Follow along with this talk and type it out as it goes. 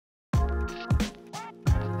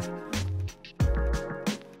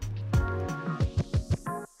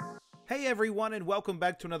Hey everyone, and welcome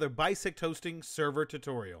back to another BisectHosting server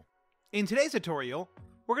tutorial. In today's tutorial,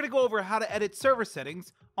 we're going to go over how to edit server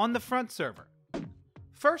settings on the front server.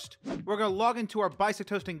 First, we're going to log into our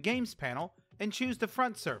BisectHosting Games panel and choose the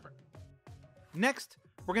front server. Next,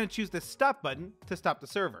 we're going to choose the Stop button to stop the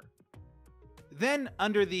server. Then,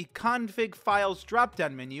 under the Config Files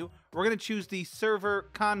drop-down menu, we're going to choose the Server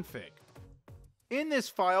Config. In this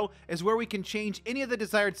file is where we can change any of the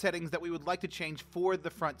desired settings that we would like to change for the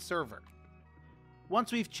front server.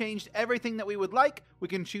 Once we've changed everything that we would like, we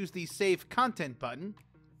can choose the Save Content button.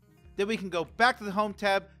 Then we can go back to the Home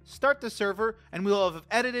tab, start the server, and we'll have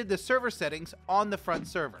edited the server settings on the front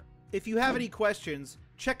server. If you have any questions,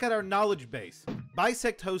 check out our knowledge base,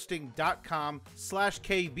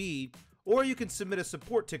 bisecthosting.com/KB, or you can submit a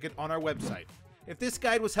support ticket on our website. If this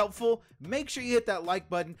guide was helpful, make sure you hit that like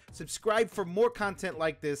button, subscribe for more content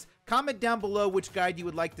like this, comment down below which guide you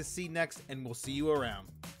would like to see next, and we'll see you around.